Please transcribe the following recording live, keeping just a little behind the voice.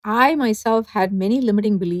I myself had many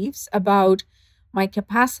limiting beliefs about my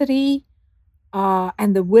capacity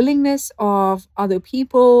and the willingness of other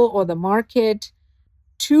people or the market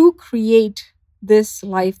to create this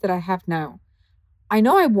life that I have now. I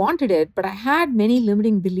know I wanted it, but I had many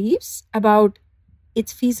limiting beliefs about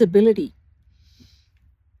its feasibility.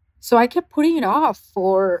 So I kept putting it off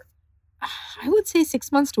for, I would say,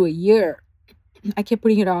 6 months to a year. I kept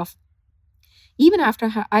putting it off. Even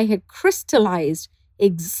after I had crystallized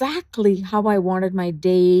exactly how I wanted my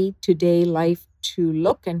day to day life to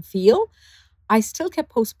look and feel, I still kept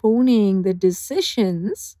postponing the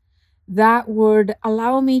decisions that would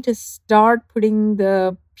allow me to start putting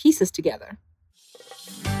the pieces together.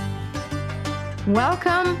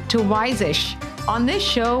 Welcome to Wise-ish. On this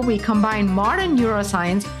show, we combine modern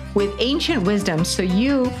neuroscience with ancient wisdom so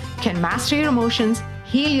you can master your emotions,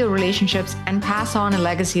 heal your relationships, and pass on a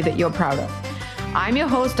legacy that you're proud of. I'm your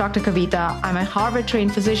host, Dr. Kavita. I'm a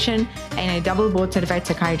Harvard-trained physician and a double board-certified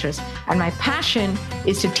psychiatrist. And my passion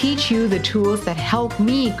is to teach you the tools that help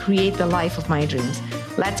me create the life of my dreams.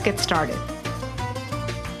 Let's get started.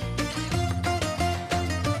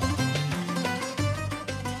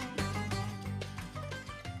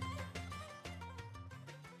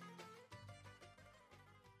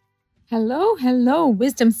 Hello,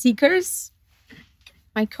 wisdom seekers,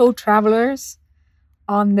 my co-travelers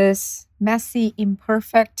on this messy,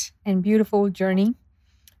 imperfect, and beautiful journey.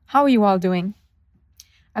 How are you all doing?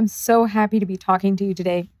 I'm so happy to be talking to you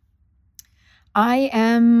today. I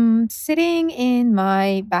am sitting in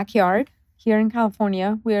my backyard here in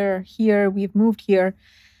California. We've moved here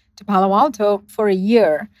to Palo Alto for a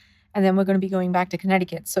year, and then we're going to be going back to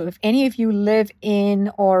Connecticut. So if any of you live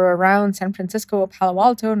in or around San Francisco or Palo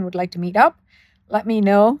Alto and would like to meet up, let me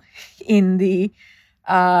know in the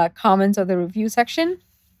comments or the review section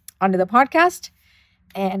under the podcast,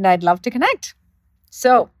 and I'd love to connect.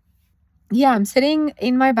 So yeah, I'm sitting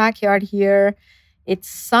in my backyard here. It's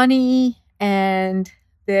sunny and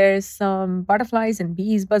there's some butterflies and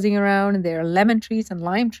bees buzzing around, and there are lemon trees and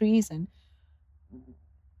lime trees and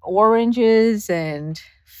oranges and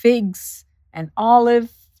figs and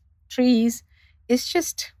olive trees. It's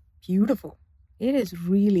just beautiful. It is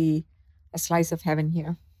really a slice of heaven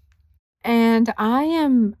here. And I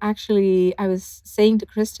was saying to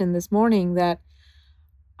Kristen this morning that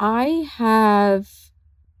I have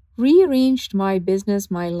rearranged my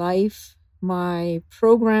business, my life, my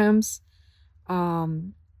programs,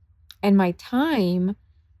 and my time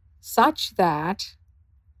such that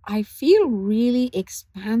I feel really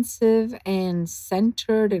expansive and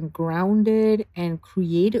centered and grounded and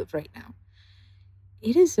creative right now.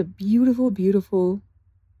 It is a beautiful, beautiful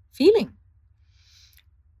feeling.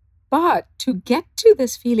 But to get to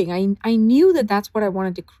this feeling, I knew that that's what I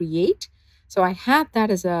wanted to create. So I had that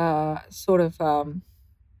as a sort of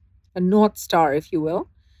a North Star, if you will.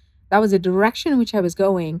 That was the direction in which I was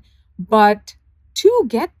going. But to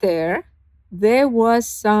get there, there was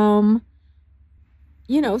some,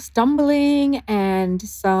 stumbling and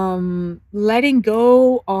some letting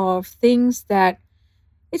go of things that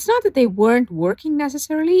it's not that they weren't working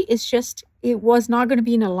necessarily. It's just it was not going to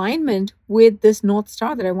be in alignment with this North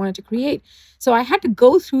Star that I wanted to create. So I had to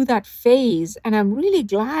go through that phase, and I'm really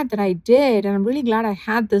glad that I did. And I'm really glad I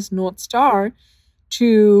had this North Star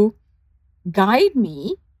to guide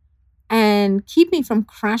me and keep me from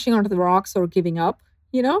crashing onto the rocks or giving up,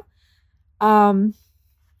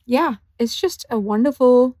 Yeah, it's just a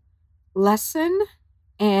wonderful lesson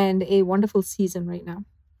and a wonderful season right now.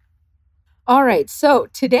 All right, so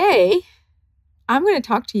today I'm going to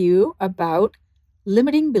talk to you about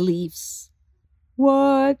limiting beliefs.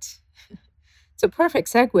 What? It's a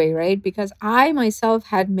perfect segue, right? Because I myself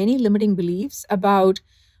had many limiting beliefs about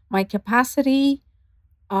my capacity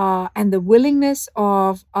and the willingness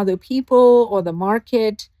of other people or the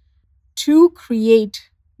market to create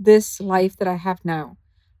this life that I have now.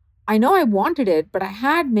 I know I wanted it, but I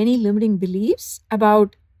had many limiting beliefs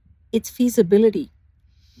about its feasibility.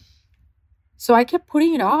 So I kept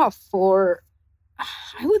putting it off for,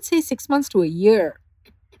 I would say, 6 months to a year.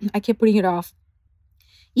 I kept putting it off.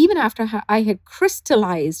 Even after I had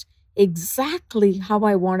crystallized exactly how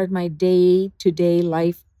I wanted my day to day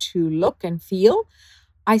life to look and feel,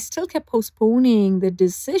 I still kept postponing the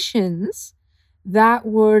decisions that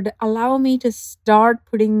would allow me to start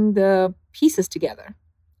putting the pieces together,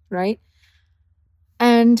 right?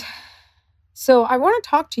 And so I want to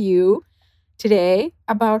talk to you today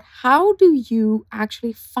about how do you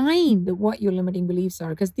actually find what your limiting beliefs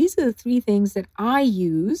are, because these are the three things that I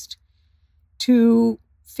used to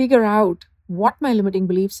figure out what my limiting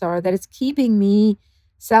beliefs are that is keeping me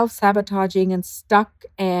self-sabotaging and stuck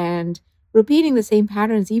and repeating the same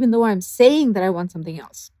patterns, even though I'm saying that I want something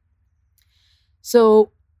else.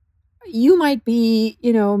 So you might be,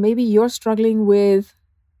 maybe you're struggling with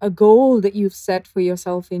a goal that you've set for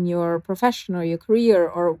yourself in your profession or your career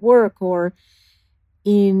or work or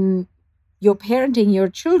in your parenting your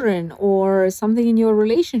children, or something in your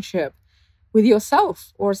relationship with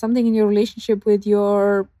yourself, or something in your relationship with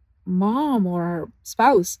your mom or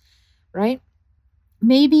spouse, right?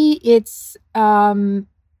 Maybe it's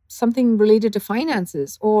something related to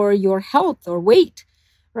finances or your health or weight,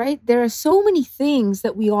 right? There are so many things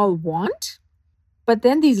that we all want, but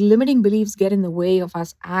then these limiting beliefs get in the way of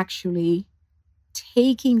us actually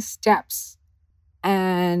taking steps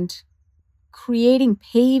and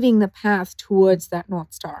paving the path towards that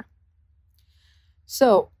North Star.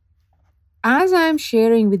 So, as I'm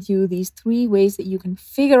sharing with you these 3 ways that you can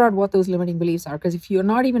figure out what those limiting beliefs are, because if you're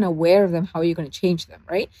not even aware of them, how are you going to change them,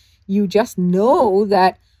 right? You just know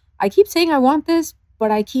that I keep saying I want this,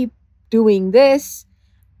 but I keep doing this,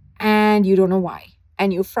 and you don't know why.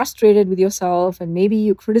 And you're frustrated with yourself, and maybe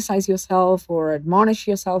you criticize yourself or admonish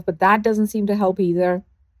yourself, but that doesn't seem to help either.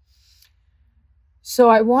 So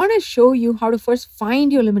I want to show you how to first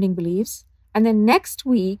find your limiting beliefs. And then next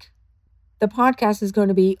week, the podcast is going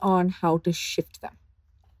to be on how to shift them.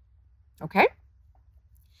 Okay?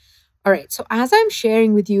 All right. So as I'm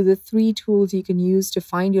sharing with you the 3 tools you can use to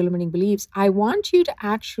find your limiting beliefs, I want you to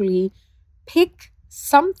actually pick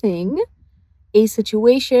something, a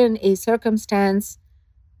situation, a circumstance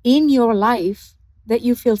in your life that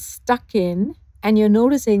you feel stuck in, and you're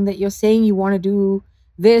noticing that you're saying you want to do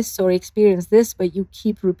this or experience this, but you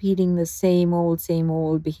keep repeating the same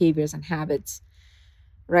old behaviors and habits,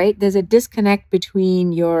 right? There's a disconnect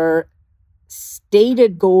between your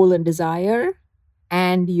stated goal and desire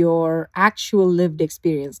and your actual lived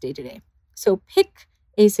experience day to day. So pick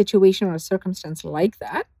a situation or a circumstance like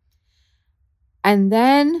that, and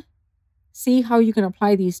then see how you can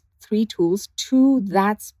apply these 3 tools to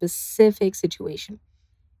that specific situation.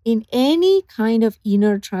 In any kind of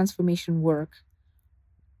inner transformation work,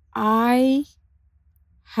 I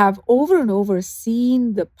have over and over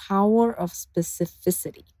seen the power of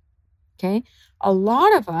specificity. Okay. A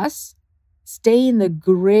lot of us stay in the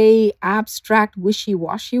gray, abstract,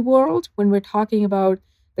 wishy-washy world when we're talking about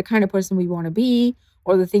the kind of person we want to be,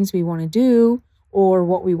 or the things we want to do, or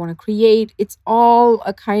what we want to create. It's all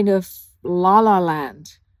a kind of la-la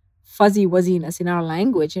land, fuzzy wuzziness in our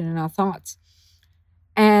language and in our thoughts.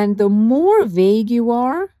 And the more vague you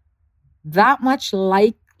are, that much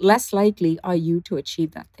less likely are you to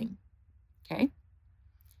achieve that thing. Okay?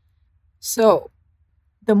 So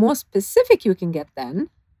the more specific you can get, then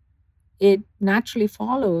it naturally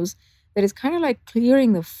follows that it's kind of like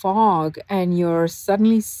clearing the fog, and you're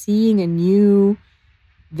suddenly seeing a new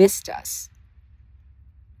vistas,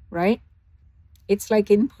 right? It's like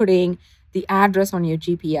inputting the address on your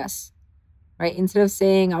GPS, right? Instead of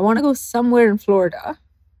saying, I want to go somewhere in Florida,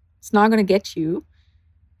 it's not going to get you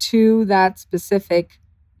to that specific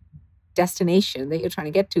destination that you're trying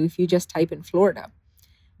to get to if you just type in Florida.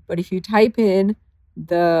 But if you type in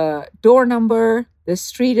the door number, the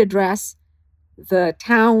street address, the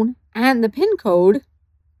town, and the PIN code,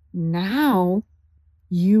 now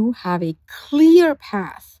you have a clear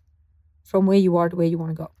path from where you are to where you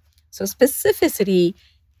want to go. So specificity,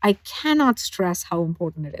 I cannot stress how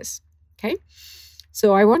important it is. Okay.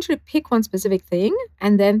 So I want you to pick one specific thing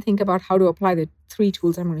and then think about how to apply the 3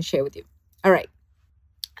 tools I'm going to share with you. All right.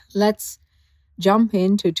 Let's jump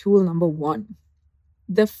into tool number 1.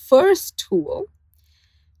 The first tool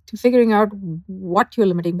to figuring out what your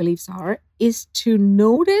limiting beliefs are is to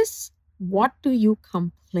notice, what do you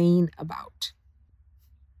complain about?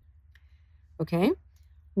 Okay?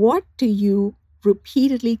 What do you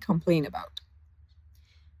repeatedly complain about?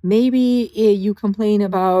 Maybe you complain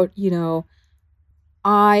about,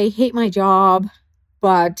 I hate my job,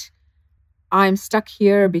 but I'm stuck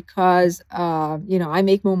here because, I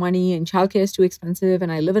make more money and childcare is too expensive,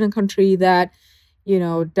 and I live in a country that,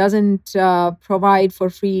 doesn't provide for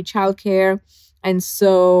free childcare. And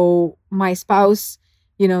so my spouse,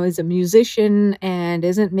 is a musician and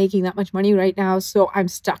isn't making that much money right now. So I'm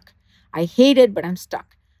stuck. I hate it, but I'm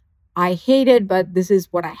stuck. I hate it, but this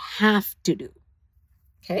is what I have to do.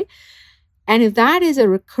 Okay. And if that is a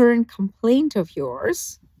recurrent complaint of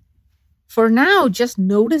yours, for now, just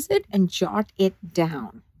notice it and jot it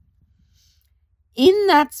down. In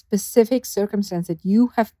that specific circumstance that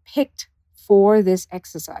you have picked for this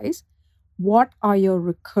exercise, what are your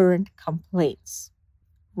recurrent complaints?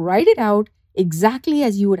 Write it out exactly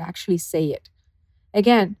as you would actually say it.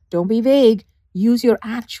 Again, don't be vague. Use your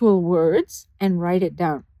actual words and write it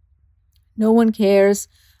down. No one cares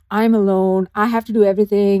I'm alone. I have to do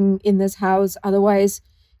everything in this house. Otherwise,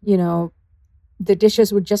 the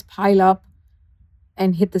dishes would just pile up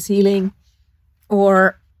and hit the ceiling.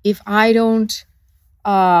 Or if I don't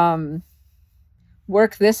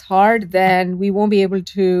work this hard, then we won't be able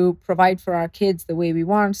to provide for our kids the way we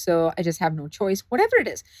want. So I just have no choice, whatever it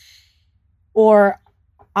is. Or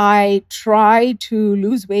I try to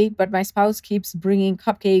lose weight, but my spouse keeps bringing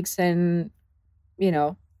cupcakes and,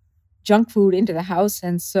 junk food into the house.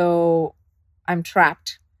 And so I'm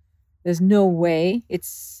trapped. There's no way.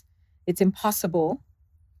 It's impossible,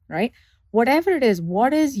 right? Whatever it is,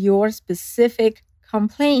 what is your specific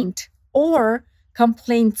complaint or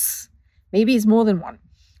complaints? Maybe it's more than one.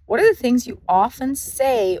 What are the things you often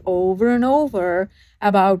say over and over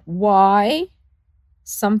about why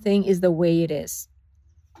something is the way it is,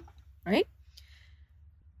 right?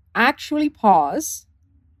 Actually pause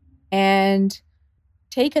and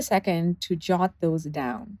take a second to jot those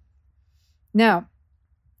down. Now,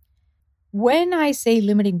 when I say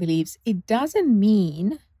limiting beliefs, it doesn't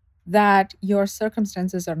mean that your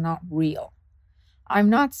circumstances are not real. I'm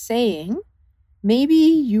not saying maybe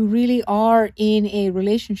you really are in a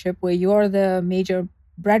relationship where you're the major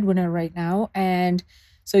breadwinner right now, and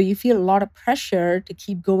so you feel a lot of pressure to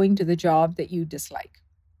keep going to the job that you dislike.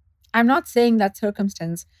 I'm not saying that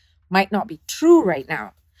circumstance might not be true right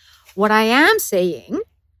now. What I am saying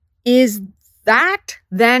is that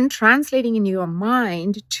then translating in your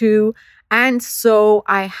mind to, and so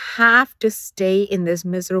I have to stay in this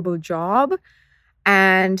miserable job,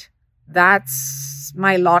 and that's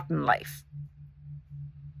my lot in life.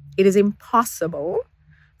 It is impossible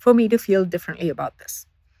for me to feel differently about this.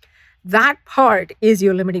 That part is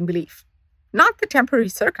your limiting belief, not the temporary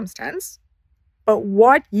circumstance, but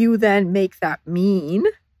what you then make that mean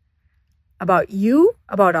about you,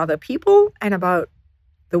 about other people, and about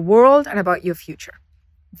the world, and about your future.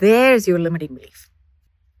 There's your limiting belief.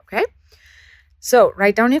 Okay? So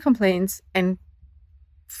write down your complaints, and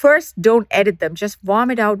first, don't edit them. Just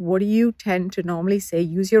vomit out what do you tend to normally say.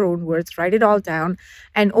 Use your own words. Write it all down.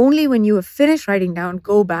 And only when you have finished writing down,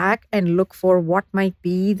 go back and look for what might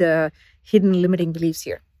be the hidden limiting beliefs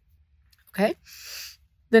here. Okay?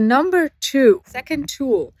 The second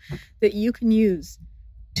tool that you can use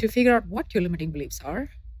to figure out what your limiting beliefs are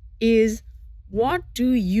is, what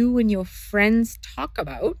do you and your friends talk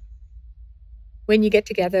about when you get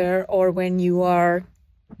together or when you are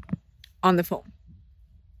on the phone?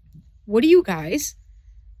 What do you guys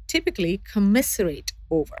typically commiserate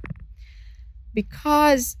over?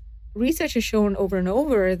 Because research has shown over and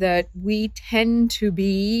over that we tend to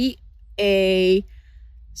be a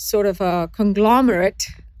sort of a conglomerate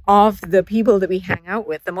of the people that we hang out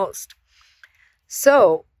with the most.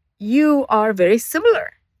 So you are very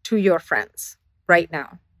similar to your friends right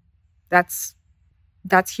now. That's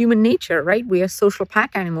human nature, right? We are social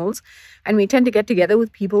pack animals, and we tend to get together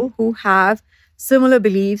with people who have similar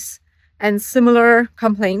beliefs and similar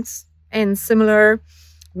complaints and similar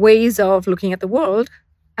ways of looking at the world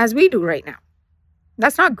as we do right now.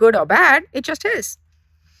 That's not good or bad, it just is.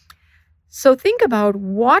 So think about,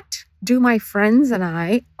 what do my friends and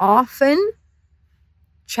I often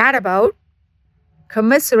chat about,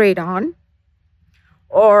 commiserate on,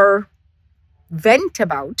 or vent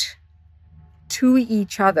about to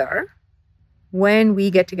each other when we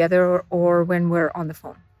get together or when we're on the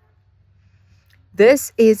phone?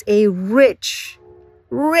 This is a rich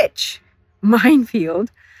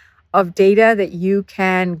minefield of data that you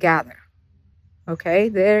can gather. Okay,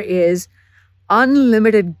 there is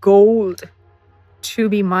unlimited gold to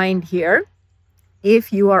be mined here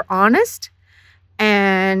if you are honest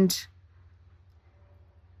and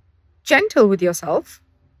gentle with yourself,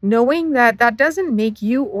 knowing that that doesn't make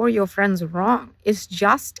you or your friends wrong. It's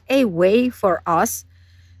just a way for us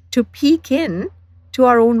to peek in to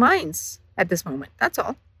our own minds at this moment. That's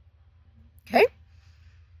all. Okay?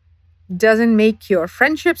 Doesn't make your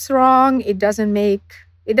friendships wrong. It doesn't mean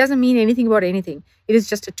anything about anything. It is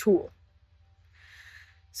just a tool.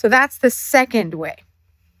 So that's the second way.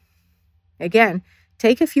 Again,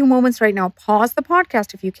 take a few moments right now. Pause the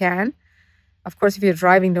podcast if you can. Of course, if you're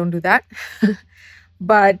driving, don't do that.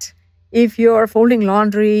 But if you're folding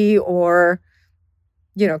laundry or,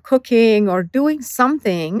 cooking or doing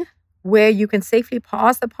something where you can safely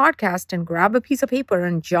pause the podcast and grab a piece of paper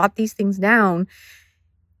and jot these things down,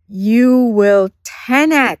 you will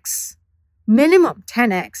 10x, minimum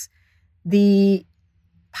 10x, the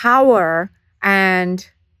power and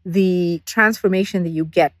the transformation that you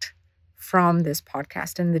get from this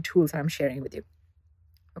podcast and the tools that I'm sharing with you.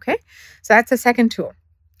 Okay, so that's the second tool.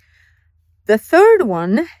 The third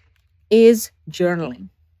one is journaling.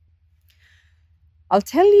 I'll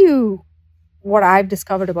tell you what I've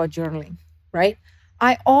discovered about journaling, right?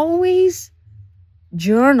 I always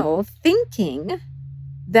journal thinking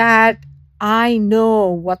that I know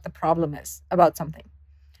what the problem is about something.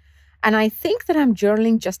 And I think that I'm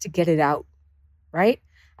journaling just to get it out, right?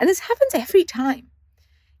 And this happens every time.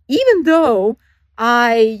 Even though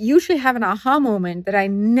I usually have an aha moment that I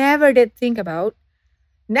never did think about,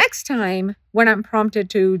 next time when I'm prompted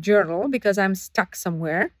to journal because I'm stuck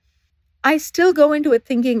somewhere, I still go into it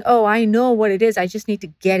thinking, oh, I know what it is. I just need to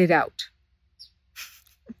get it out.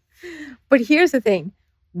 But here's the thing.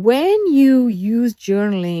 When you use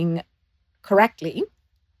journaling correctly,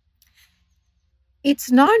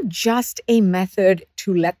 it's not just a method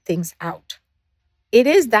to let things out. It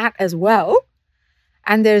is that as well.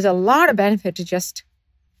 And there's a lot of benefit to just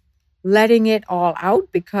letting it all out,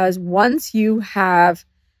 because once you have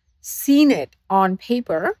seen it on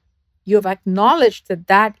paper, you have acknowledged that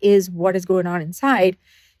that is what is going on inside,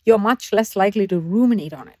 you're much less likely to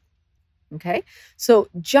ruminate on it. Okay? So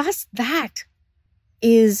just that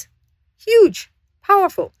is huge,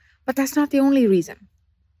 powerful, but that's not the only reason.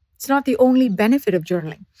 It's not the only benefit of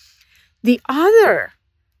journaling. The other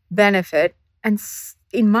benefit, and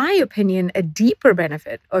in my opinion, a deeper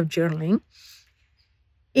benefit of journaling,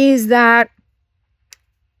 is that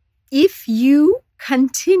if you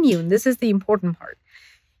continue, and this is the important part,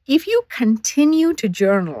 if you continue to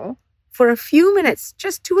journal for a few minutes,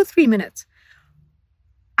 just 2 or 3 minutes,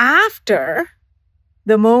 after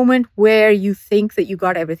the moment where you think that you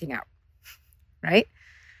got everything out, right?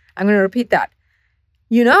 I'm going to repeat that.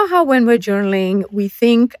 You know how when we're journaling, we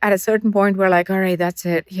think at a certain point, we're like, all right, that's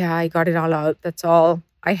it. Yeah, I got it all out. That's all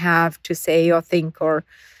I have to say or think or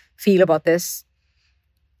feel about this.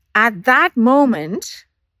 At that moment,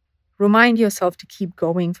 remind yourself to keep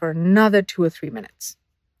going for another 2 or 3 minutes,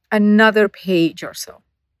 another page or so,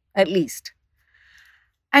 at least.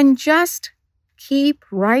 And just keep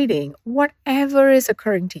writing whatever is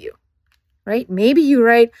occurring to you, right? Maybe you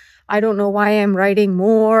write, I don't know why I'm writing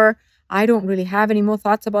more. I don't really have any more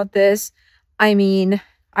thoughts about this. I mean,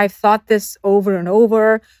 I've thought this over and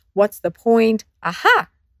over. What's the point? Aha,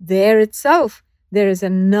 there itself. There is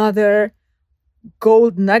another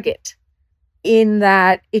gold nugget in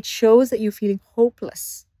that it shows that you're feeling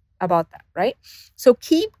hopeless about that, right? So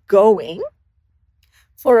keep going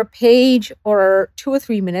for a page or 2 or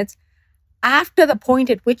 3 minutes after the point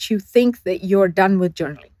at which you think that you're done with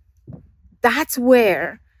journaling. That's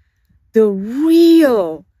where the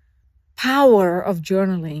real power of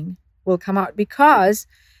journaling will come out, because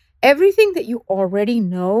everything that you already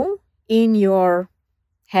know in your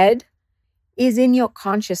head is in your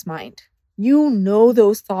conscious mind. You know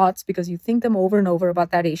those thoughts because you think them over and over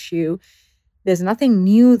about that issue. There's nothing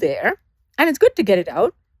new there. And it's good to get it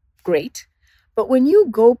out. Great. But when you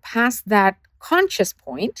go past that conscious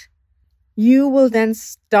point, you will then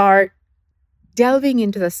start delving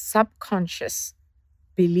into the subconscious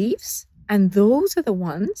beliefs. And those are the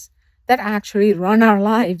ones that actually run our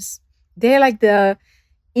lives. They're like the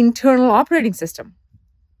internal operating system.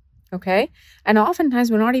 Okay? And oftentimes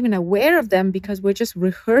we're not even aware of them because we're just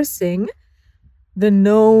rehearsing the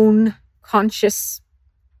known conscious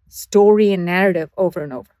story and narrative over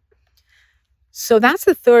and over. So that's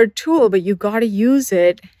the third tool, but you got to use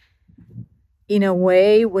it in a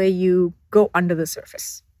way where you go under the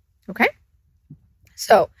surface. Okay?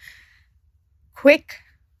 So, quick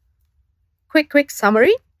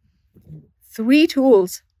summary. 3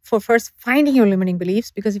 tools for first finding your limiting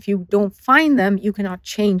beliefs, because if you don't find them, you cannot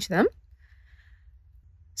change them.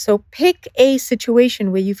 So pick a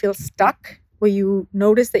situation where you feel stuck, where you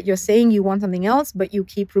notice that you're saying you want something else, but you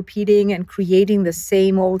keep repeating and creating the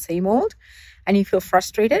same old, and you feel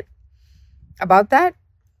frustrated about that,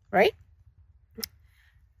 right?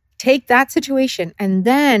 Take that situation and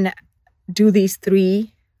then use these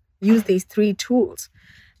 3 tools.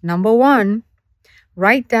 Number 1,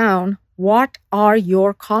 write down what are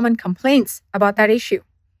your common complaints about that issue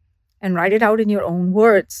and write it out in your own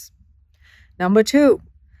words. Number 2,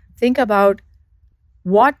 think about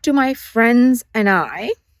what do my friends and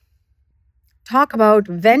I talk about,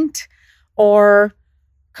 vent, or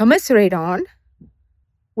commiserate on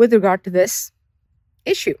with regard to this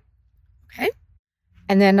issue. Okay?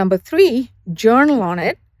 And then number 3, journal on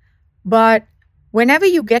it. But whenever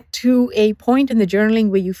you get to a point in the journaling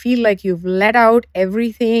where you feel like you've let out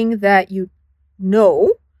everything that you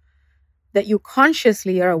know, that you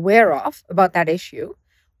consciously are aware of about that issue,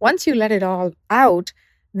 once you let it all out,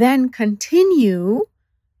 then continue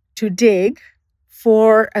to dig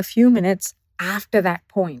for a few minutes after that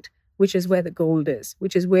point, which is where the gold is,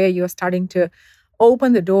 which is where you're starting to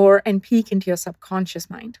open the door and peek into your subconscious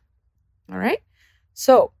mind. All right?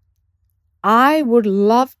 So I would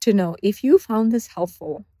love to know if you found this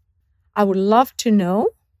helpful. I would love to know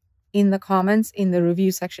in the comments, in the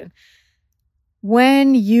review section.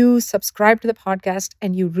 When you subscribe to the podcast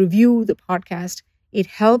and you review the podcast, it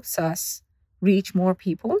helps us reach more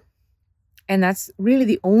people. And that's really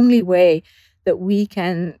the only way that we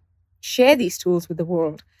can share these tools with the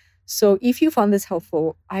world. So if you found this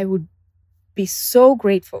helpful, I would be so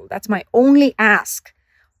grateful. That's my only ask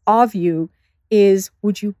of you is,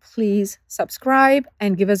 would you please subscribe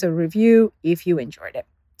and give us a review if you enjoyed it,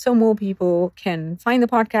 so more people can find the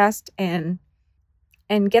podcast and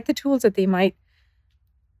get the tools that they might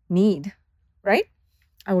need, right?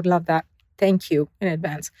 I would love that. Thank you in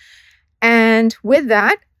advance. And with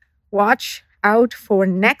that, watch out for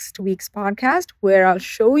next week's podcast where I'll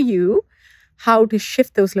show you how to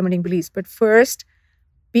shift those limiting beliefs. But first,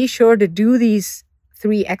 be sure to do these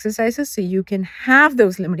 3 exercises so you can have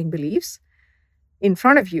those limiting beliefs in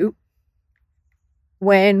front of you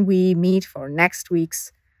when we meet for next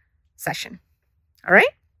week's session. All right?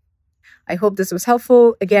 I hope this was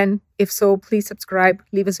helpful. Again, if so, please subscribe,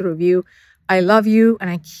 leave us a review. I love you,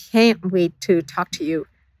 and I can't wait to talk to you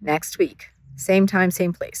next week. Same time,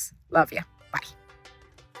 same place. Love you. Bye.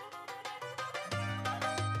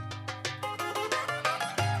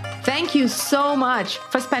 Thank you so much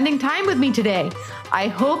for spending time with me today. I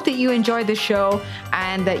hope that you enjoyed the show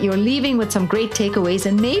and that you're leaving with some great takeaways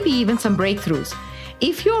and maybe even some breakthroughs.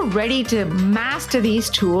 If you're ready to master these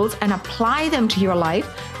tools and apply them to your life,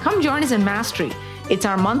 come join us in Mastery. It's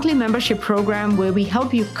our monthly membership program where we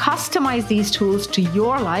help you customize these tools to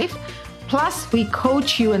your life. Plus, we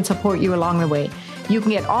coach you and support you along the way. You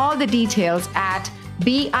can get all the details at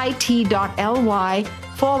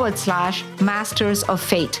bit.ly/Masters of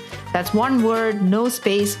Fate. That's one word, no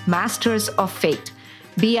space, Masters of Fate.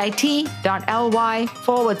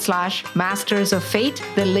 bit.ly/Masters of Fate.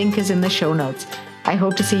 The link is in the show notes. I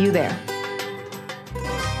hope to see you there.